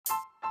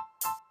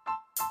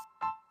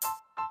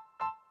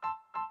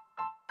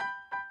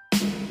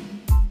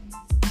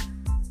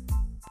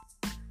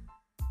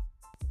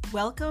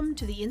Welcome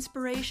to the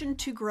Inspiration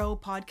to Grow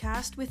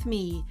podcast with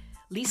me,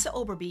 Lisa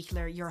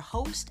Oberbichler, your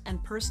host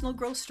and personal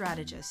growth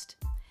strategist.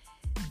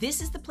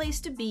 This is the place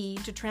to be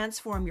to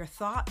transform your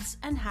thoughts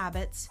and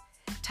habits,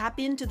 tap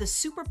into the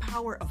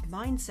superpower of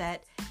mindset,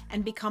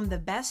 and become the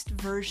best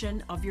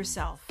version of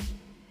yourself.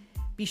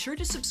 Be sure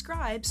to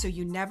subscribe so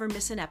you never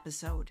miss an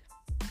episode.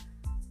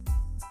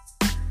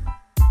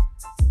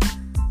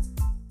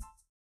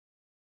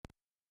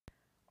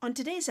 On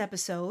today's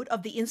episode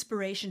of the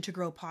Inspiration to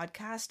Grow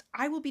podcast,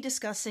 I will be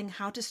discussing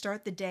how to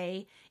start the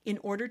day in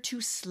order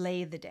to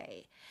slay the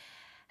day.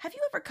 Have you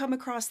ever come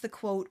across the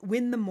quote,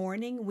 "Win the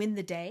morning, win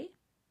the day"?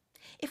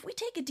 If we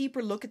take a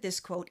deeper look at this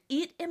quote,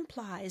 it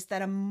implies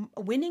that a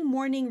winning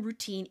morning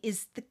routine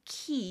is the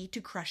key to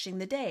crushing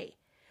the day.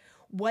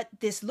 What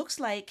this looks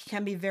like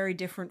can be very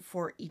different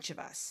for each of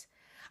us.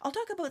 I'll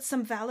talk about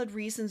some valid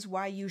reasons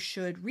why you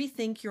should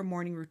rethink your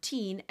morning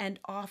routine and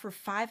offer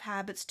 5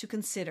 habits to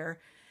consider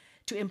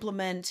to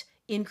implement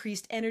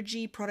increased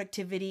energy,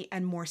 productivity,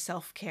 and more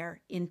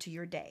self-care into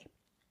your day.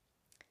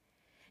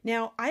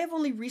 Now, I have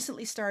only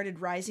recently started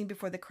rising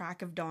before the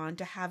crack of dawn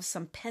to have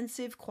some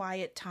pensive,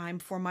 quiet time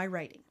for my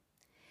writing.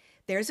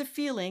 There's a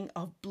feeling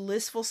of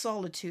blissful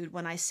solitude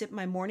when I sip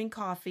my morning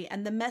coffee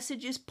and the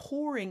message is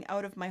pouring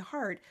out of my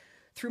heart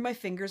through my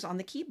fingers on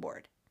the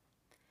keyboard.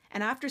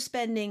 And after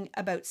spending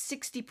about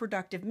 60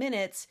 productive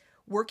minutes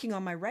working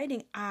on my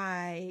writing,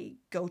 I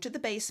go to the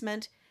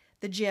basement,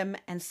 the gym,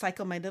 and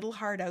cycle my little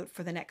heart out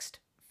for the next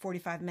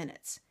 45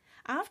 minutes.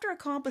 After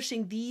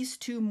accomplishing these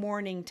 2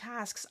 morning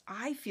tasks,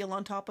 I feel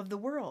on top of the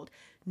world,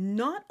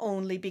 not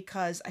only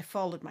because I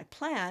followed my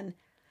plan,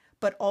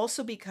 but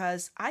also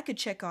because I could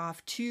check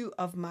off 2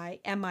 of my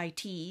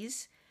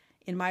MITs,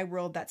 in my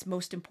world that's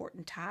most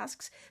important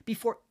tasks,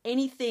 before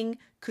anything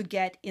could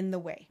get in the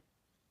way.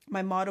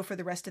 My motto for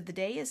the rest of the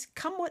day is,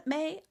 come what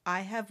may,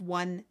 I have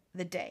won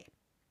the day.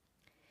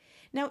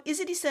 Now, is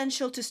it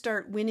essential to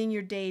start winning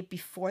your day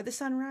before the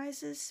sun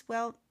rises?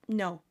 Well,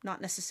 no, not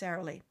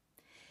necessarily.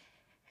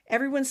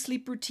 Everyone's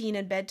sleep routine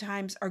and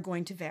bedtimes are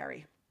going to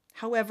vary.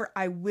 However,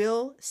 I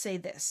will say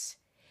this.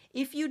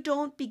 If you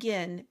don't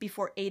begin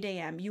before 8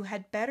 a.m., you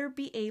had better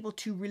be able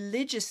to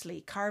religiously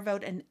carve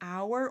out an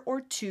hour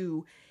or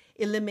 2,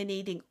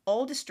 eliminating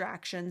all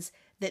distractions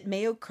that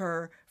may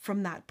occur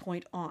from that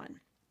point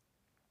on.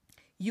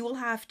 You will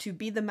have to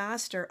be the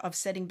master of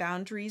setting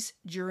boundaries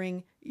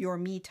during your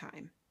me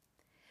time.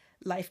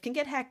 Life can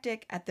get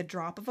hectic at the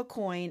drop of a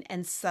coin,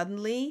 and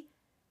suddenly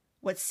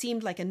what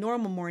seemed like a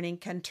normal morning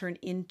can turn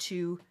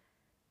into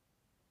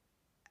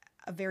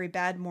a very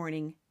bad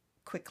morning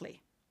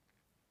quickly.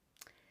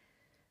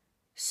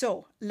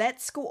 So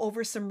let's go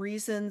over some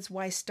reasons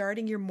why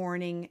starting your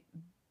morning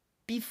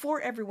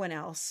before everyone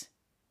else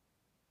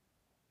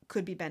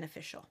could be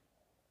beneficial.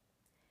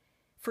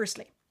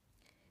 Firstly,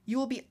 you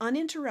will be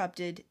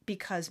uninterrupted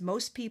because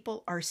most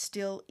people are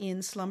still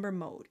in slumber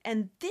mode,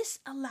 and this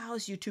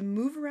allows you to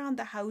move around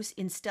the house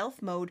in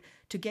stealth mode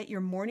to get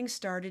your morning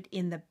started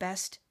in the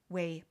best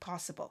way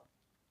possible.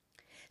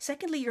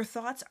 Secondly, your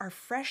thoughts are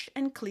fresh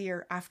and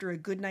clear after a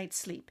good night's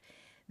sleep.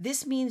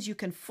 This means you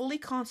can fully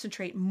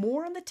concentrate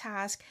more on the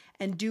task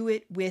and do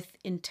it with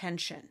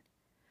intention.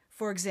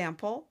 For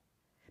example,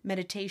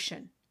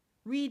 meditation,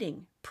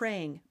 reading,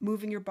 praying,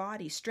 moving your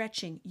body,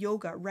 stretching,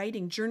 yoga,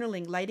 writing,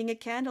 journaling, lighting a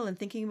candle, and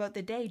thinking about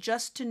the day,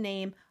 just to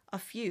name a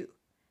few.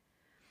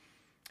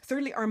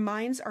 Thirdly, our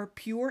minds are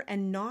pure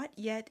and not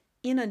yet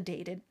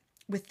inundated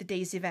with the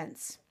day's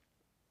events.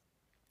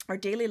 Our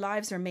daily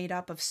lives are made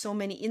up of so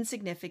many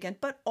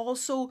insignificant but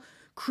also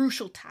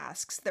crucial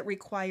tasks that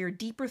require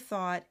deeper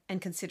thought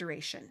and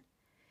consideration.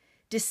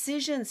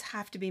 Decisions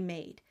have to be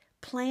made.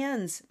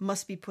 Plans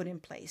must be put in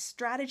place,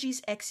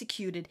 strategies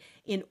executed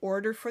in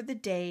order for the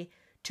day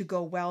to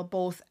go well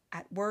both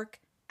at work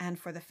and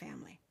for the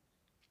family.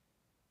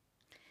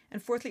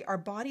 And fourthly, our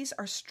bodies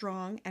are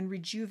strong and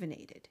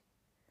rejuvenated.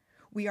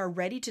 We are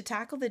ready to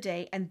tackle the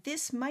day, and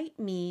this might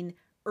mean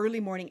early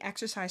morning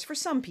exercise for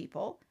some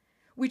people,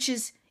 which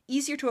is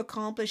easier to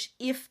accomplish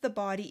if the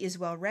body is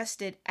well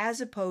rested as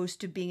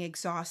opposed to being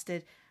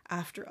exhausted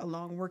after a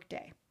long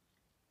workday.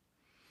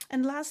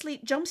 And lastly,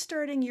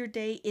 jumpstarting your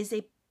day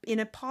in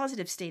a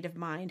positive state of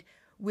mind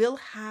will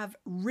have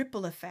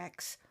ripple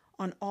effects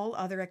on all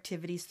other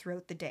activities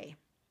throughout the day.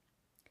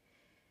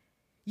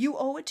 You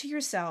owe it to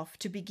yourself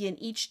to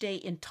begin each day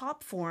in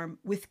top form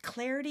with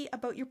clarity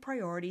about your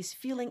priorities,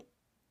 feeling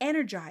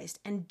energized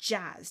and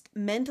jazzed,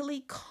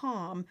 mentally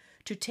calm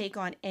to take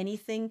on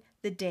anything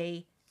the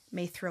day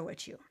may throw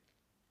at you.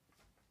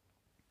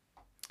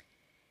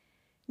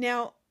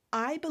 Now,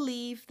 I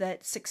believe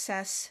that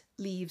success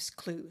leaves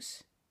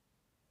clues.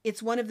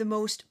 It's one of the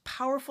most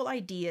powerful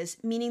ideas,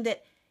 meaning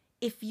that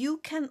if you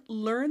can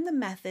learn the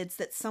methods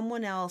that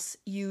someone else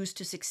used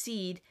to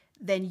succeed,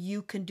 then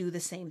you can do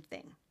the same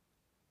thing.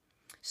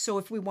 So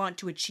if we want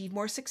to achieve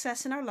more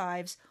success in our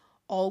lives,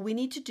 all we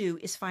need to do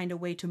is find a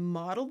way to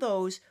model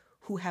those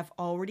who have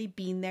already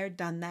been there,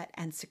 done that,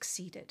 and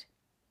succeeded.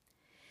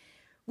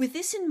 With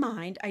this in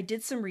mind, I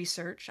did some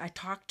research. I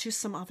talked to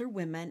some other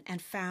women and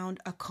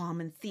found a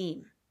common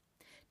theme.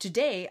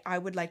 Today, I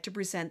would like to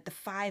present the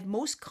 5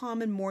 most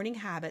common morning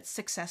habits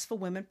successful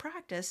women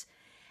practice,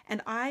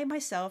 and I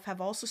myself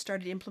have also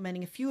started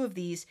implementing a few of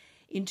these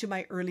into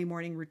my early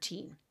morning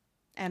routine.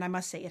 And I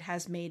must say, it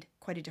has made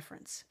quite a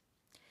difference.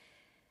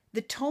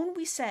 The tone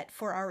we set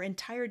for our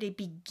entire day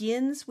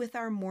begins with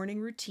our morning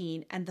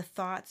routine and the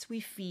thoughts we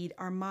feed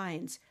our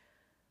minds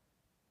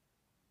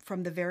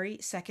from the very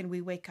second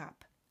we wake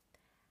up.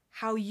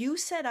 How you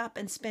set up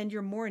and spend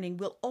your morning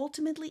will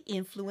ultimately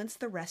influence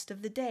the rest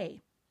of the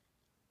day.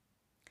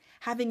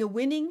 Having a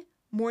winning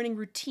morning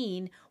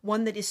routine,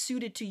 one that is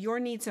suited to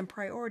your needs and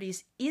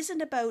priorities, isn't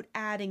about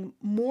adding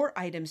more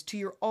items to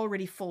your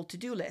already full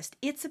to-do list.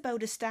 It's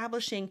about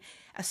establishing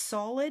a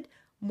solid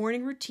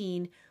morning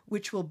routine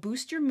which will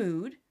boost your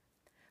mood,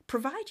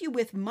 provide you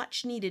with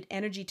much needed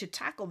energy to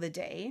tackle the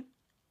day,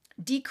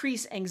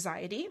 decrease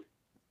anxiety,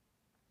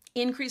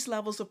 increase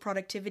levels of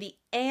productivity,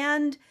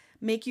 and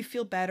make you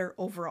feel better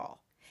overall.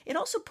 It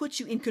also puts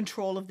you in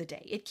control of the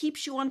day. It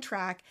keeps you on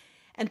track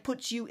and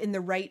puts you in the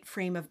right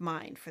frame of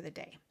mind for the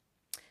day.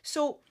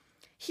 So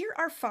here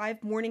are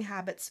 5 morning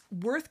habits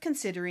worth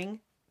considering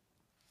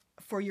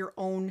for your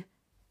own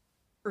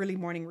early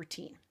morning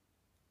routine.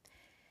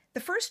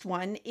 The first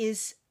one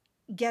is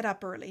get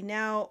up early.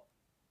 Now,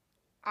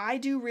 I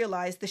do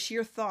realize the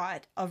sheer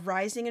thought of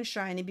rising and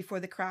shining before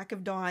the crack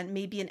of dawn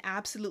may be an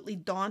absolutely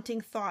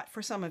daunting thought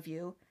for some of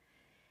you,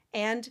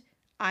 and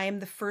I am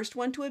the first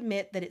one to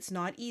admit that it's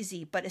not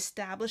easy, but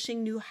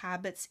establishing new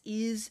habits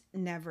is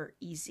never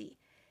easy.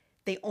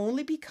 They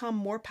only become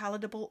more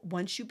palatable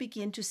once you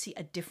begin to see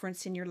a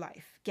difference in your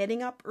life.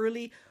 Getting up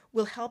early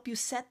will help you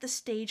set the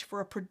stage for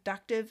a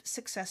productive,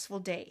 successful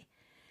day.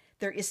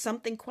 There is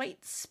something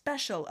quite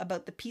special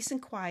about the peace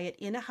and quiet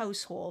in a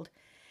household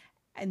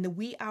and the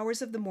wee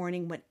hours of the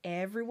morning when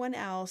everyone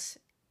else,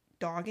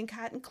 dog and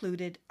cat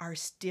included, are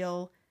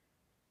still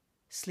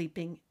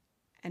sleeping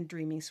and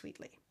dreaming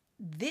sweetly.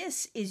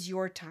 This is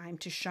your time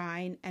to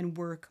shine and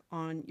work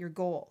on your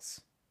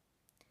goals.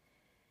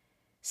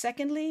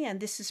 Secondly, and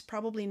this is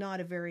probably not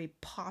a very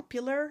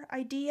popular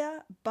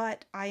idea,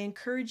 but I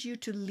encourage you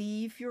to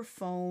leave your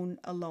phone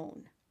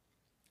alone.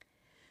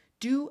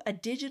 Do a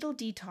digital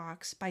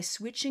detox by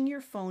switching your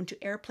phone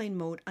to airplane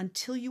mode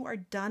until you are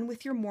done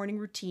with your morning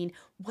routine,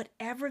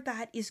 whatever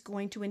that is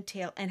going to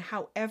entail and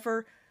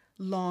however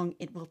long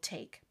it will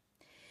take.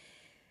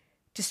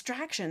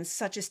 Distractions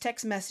such as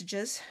text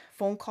messages,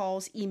 phone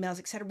calls, emails,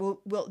 etc.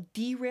 will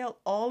derail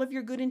all of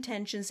your good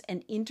intentions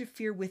and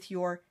interfere with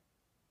your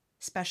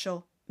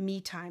special me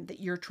time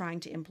that you're trying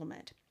to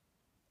implement.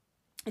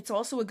 It's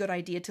also a good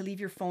idea to leave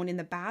your phone in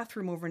the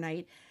bathroom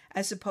overnight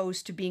as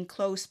opposed to being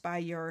close by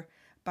your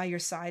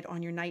side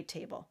on your night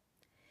table.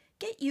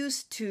 Get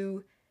used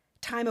to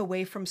time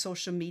away from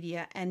social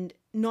media and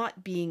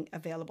not being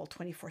available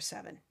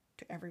 24/7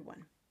 to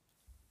everyone.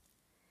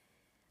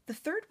 The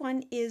third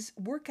one is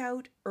work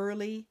out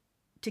early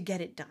to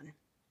get it done.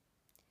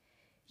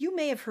 You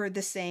may have heard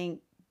the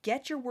saying,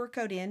 get your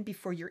workout in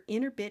before your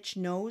inner bitch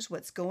knows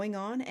what's going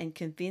on and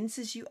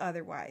convinces you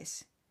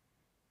otherwise.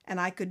 And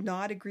I could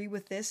not agree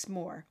with this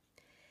more.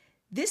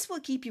 This will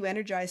keep you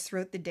energized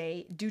throughout the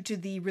day due to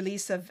the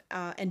release of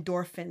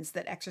endorphins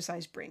that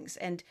exercise brings.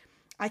 And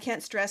I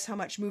can't stress how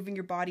much moving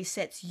your body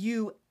sets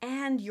you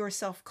and your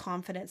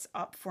self-confidence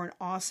up for an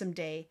awesome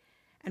day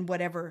and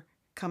whatever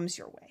comes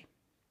your way.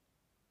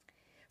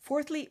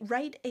 Fourthly,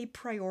 write a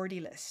priority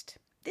list.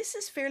 This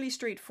is fairly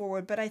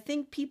straightforward, but I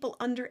think people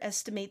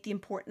underestimate the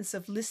importance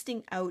of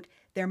listing out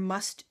their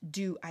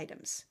must-do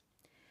items.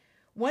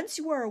 Once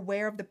you are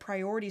aware of the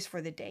priorities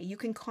for the day, you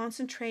can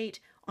concentrate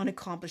on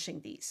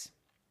accomplishing these.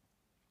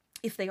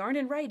 If they aren't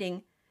in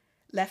writing,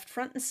 left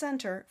front and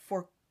center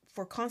for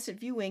constant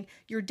viewing,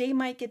 your day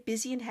might get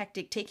busy and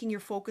hectic, taking your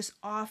focus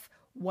off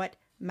what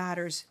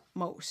matters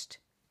most.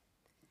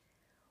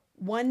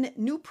 One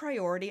new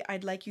priority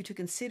I'd like you to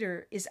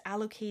consider is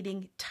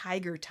allocating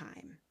tiger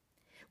time,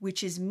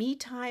 which is me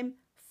time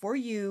for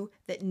you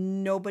that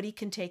nobody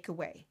can take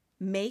away.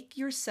 Make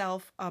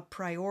yourself a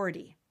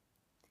priority.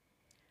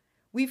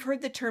 We've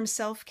heard the term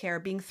self-care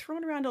being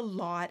thrown around a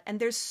lot, and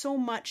there's so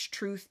much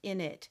truth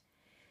in it.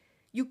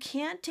 You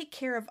can't take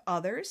care of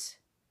others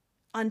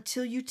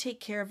until you take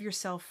care of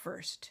yourself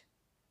first.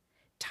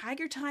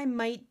 Tiger time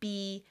might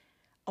be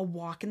a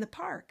walk in the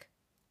park,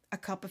 a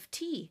cup of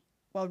tea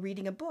while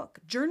reading a book,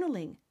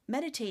 journaling,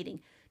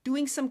 meditating,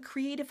 doing some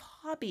creative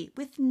hobby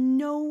with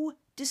no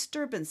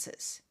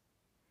disturbances.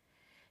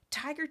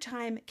 Tiger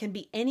time can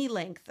be any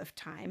length of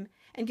time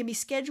and can be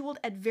scheduled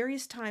at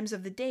various times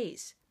of the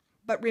days.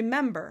 But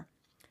remember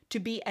to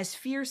be as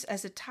fierce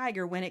as a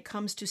tiger when it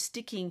comes to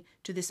sticking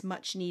to this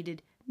much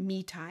needed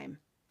me time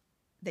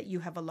that you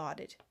have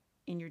allotted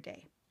in your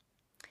day.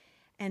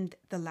 And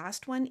the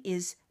last one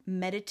is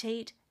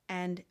meditate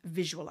and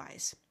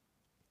visualize.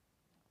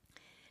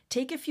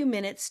 Take a few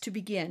minutes to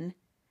begin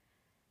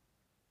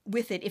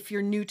with it if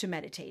you're new to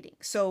meditating.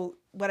 So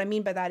what I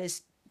mean by that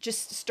is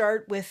just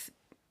start with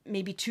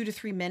maybe 2 to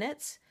 3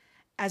 minutes,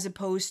 as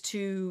opposed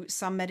to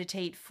some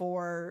meditate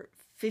for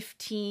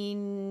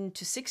 15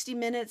 to 60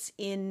 minutes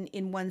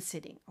in one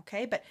sitting,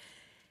 okay? But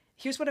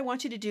Here's what I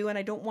want you to do, and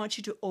I don't want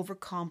you to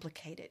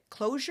overcomplicate it.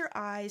 Close your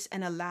eyes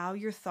and allow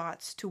your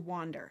thoughts to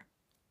wander.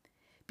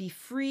 Be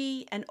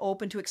free and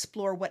open to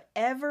explore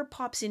whatever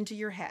pops into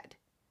your head.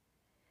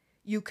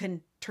 You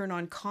can turn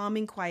on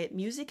calming, quiet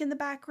music in the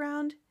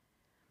background.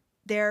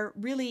 There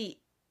really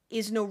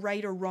is no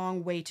right or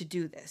wrong way to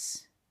do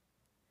this.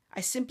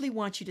 I simply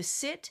want you to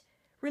sit,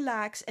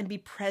 relax, and be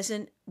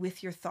present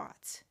with your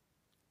thoughts.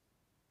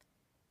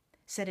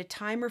 Set a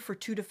timer for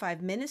 2 to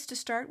 5 minutes to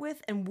start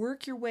with and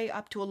work your way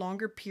up to a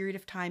longer period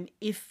of time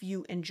if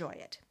you enjoy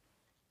it.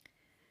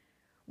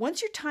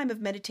 Once your time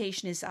of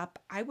meditation is up,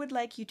 I would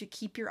like you to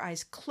keep your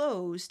eyes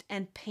closed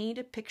and paint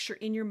a picture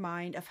in your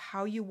mind of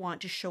how you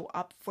want to show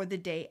up for the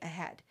day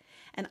ahead.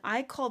 And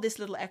I call this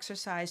little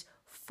exercise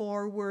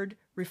forward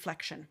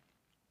reflection.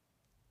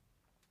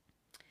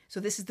 So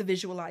this is the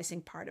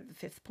visualizing part of the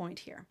 5th point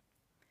here.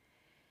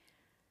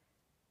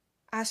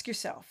 Ask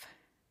yourself,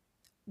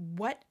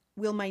 what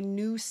will my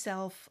new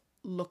self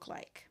look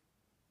like?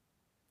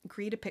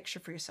 Create a picture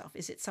for yourself.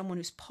 Is it someone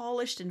who's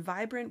polished and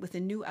vibrant with a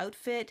new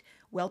outfit,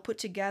 well put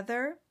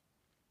together?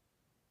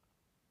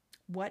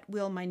 What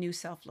will my new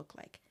self look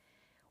like?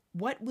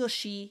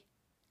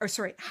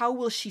 How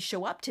will she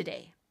show up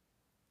today?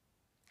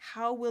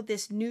 How will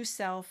this new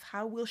self,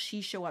 how will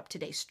she show up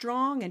today?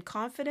 Strong and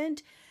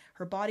confident.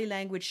 Her body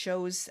language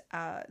shows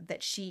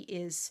that she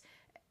is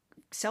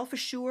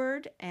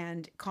self-assured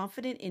and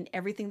confident in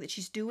everything that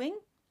she's doing.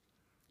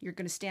 You're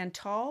going to stand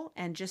tall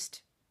and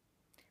just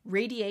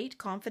radiate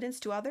confidence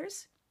to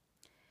others.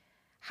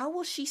 How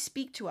will she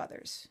speak to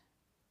others?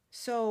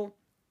 So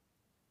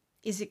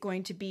is it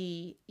going to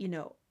be,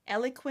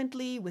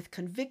 eloquently, with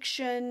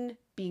conviction,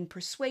 being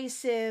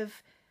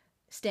persuasive,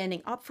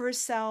 standing up for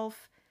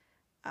herself?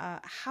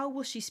 How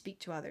will she speak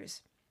to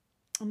others?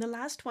 And the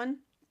last one,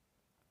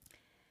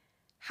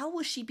 how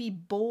will she be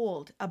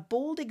bold, a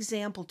bold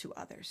example to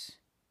others?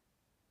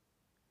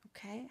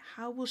 Okay,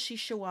 how will she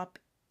show up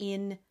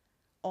in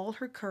all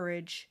her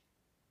courage,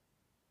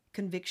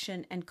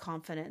 conviction, and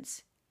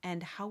confidence?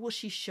 And how will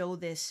she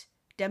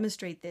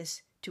demonstrate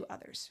this to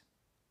others?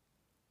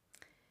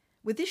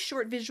 With this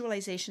short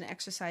visualization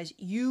exercise,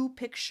 you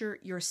picture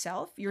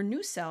yourself, your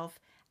new self,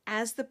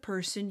 as the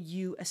person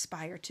you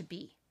aspire to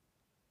be.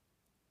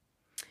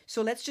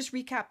 So let's just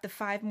recap the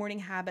 5 morning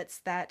habits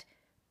that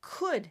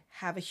could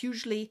have a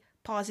hugely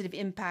positive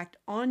impact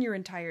on your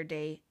entire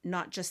day,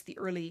 not just the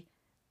early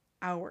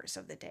hours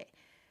of the day.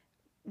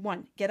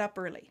 1, get up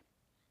early.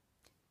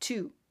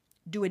 2,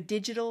 do a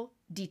digital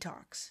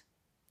detox.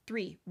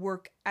 3,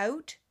 work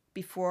out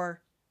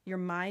before your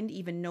mind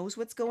even knows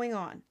what's going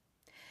on.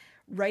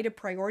 Write a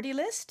priority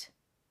list.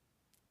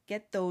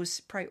 Get those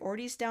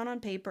priorities down on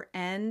paper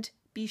and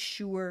be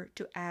sure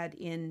to add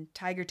in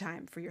tiger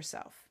time for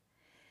yourself.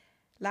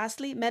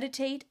 Lastly,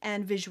 meditate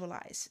and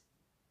visualize.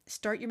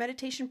 Start your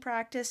meditation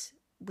practice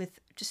with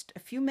just a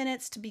few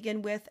minutes to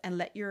begin with and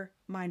let your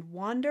mind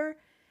wander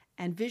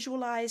and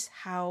visualize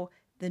how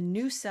the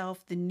new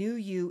self, the new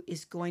you,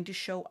 is going to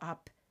show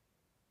up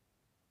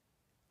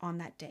on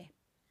that day.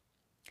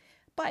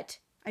 But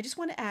I just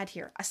want to add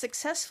here, a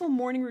successful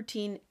morning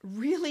routine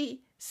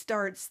really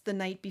starts the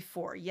night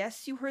before.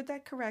 Yes, you heard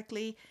that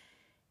correctly.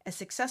 A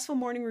successful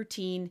morning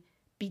routine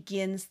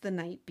begins the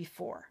night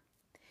before.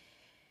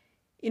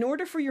 In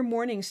order for your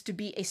mornings to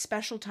be a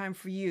special time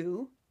for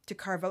you to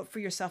carve out for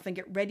yourself and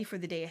get ready for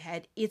the day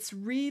ahead, it's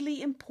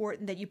really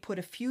important that you put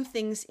a few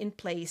things in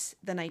place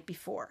the night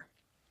before.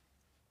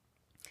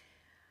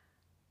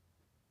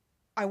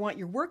 I want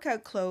your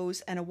workout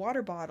clothes and a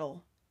water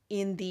bottle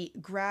in the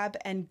grab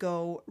and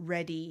go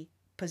ready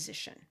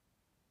position.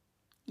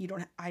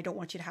 I don't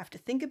want you to have to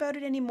think about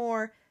it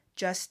anymore.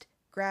 Just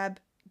grab,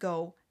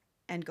 go,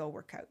 and go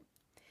work out.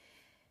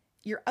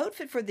 Your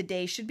outfit for the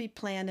day should be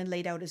planned and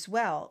laid out as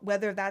well,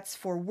 whether that's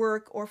for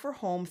work or for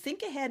home.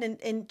 Think ahead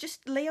and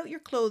just lay out your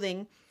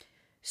clothing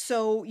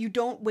so you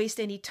don't waste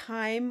any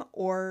time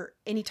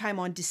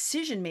on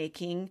decision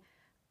making,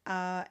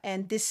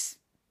 and this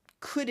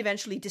could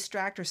eventually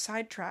distract or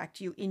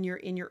sidetrack you in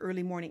your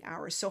early morning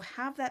hours. So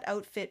have that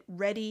outfit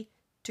ready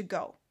to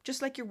go,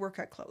 just like your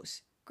workout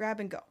clothes. Grab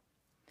and go.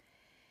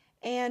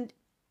 And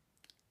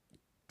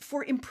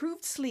for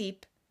improved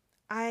sleep,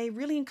 I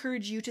really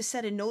encourage you to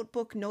set a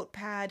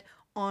notepad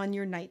on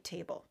your night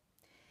table.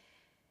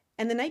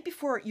 And the night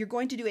before, you're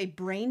going to do a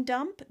brain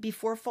dump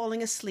before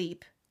falling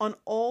asleep on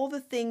all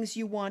the things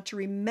you want to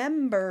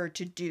remember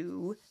to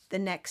do the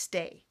next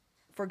day.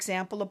 For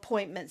example,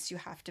 appointments you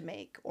have to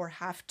make or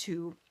have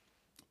to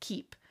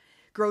keep,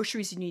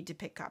 groceries you need to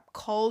pick up,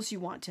 calls you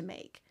want to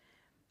make.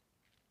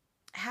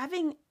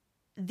 Having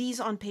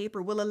these on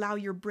paper will allow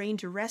your brain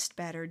to rest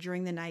better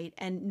during the night,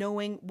 and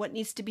knowing what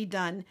needs to be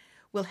done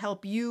will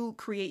help you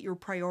create your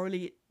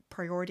priority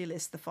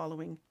list the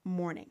following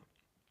morning.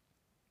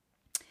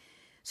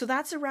 So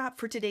that's a wrap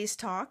for today's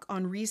talk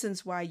on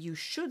reasons why you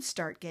should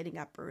start getting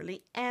up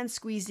early and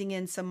squeezing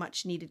in some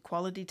much needed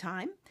quality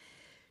time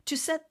to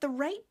set the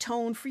right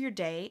tone for your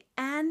day,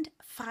 and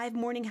 5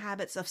 morning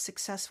habits of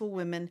successful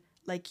women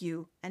like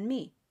you and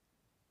me.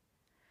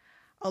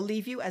 I'll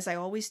leave you as I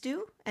always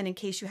do, and in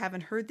case you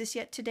haven't heard this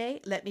yet today,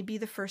 let me be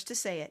the first to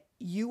say it.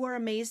 You are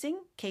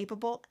amazing,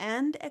 capable,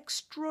 and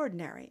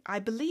extraordinary. I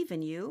believe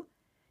in you.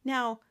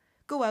 Now,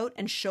 go out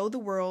and show the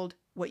world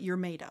what you're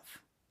made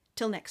of.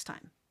 Till next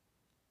time.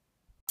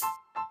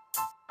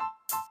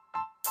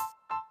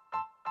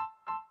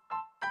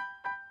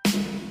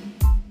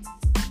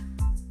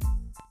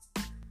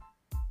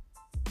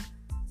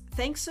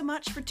 Thanks so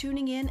much for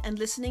tuning in and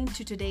listening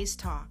to today's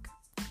talk.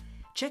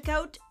 Check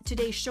out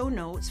today's show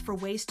notes for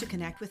ways to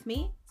connect with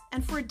me,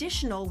 and for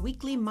additional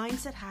weekly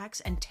mindset hacks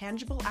and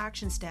tangible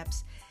action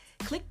steps,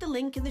 click the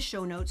link in the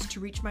show notes to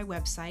reach my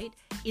website,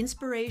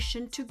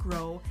 Inspiration to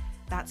Grow,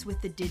 that's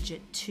with the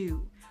digit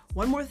 2.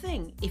 One more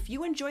thing, if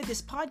you enjoyed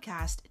this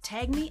podcast,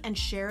 tag me and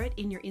share it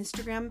in your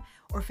Instagram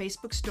or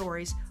Facebook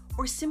stories,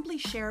 or simply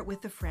share it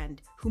with a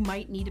friend who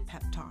might need a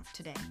pep talk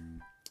today.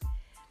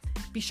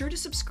 Be sure to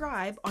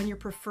subscribe on your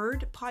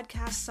preferred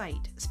podcast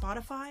site,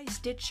 Spotify,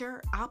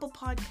 Stitcher, Apple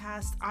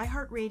Podcasts,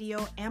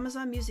 iHeartRadio,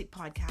 Amazon Music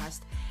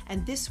Podcast,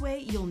 and this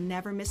way you'll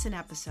never miss an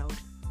episode.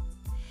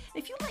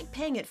 If you like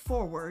paying it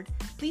forward,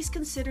 please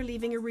consider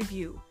leaving a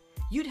review.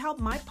 You'd help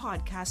my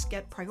podcast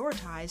get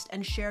prioritized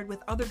and shared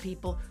with other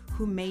people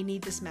who may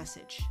need this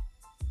message.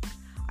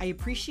 I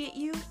appreciate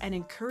you and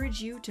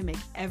encourage you to make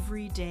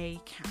every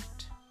day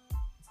count.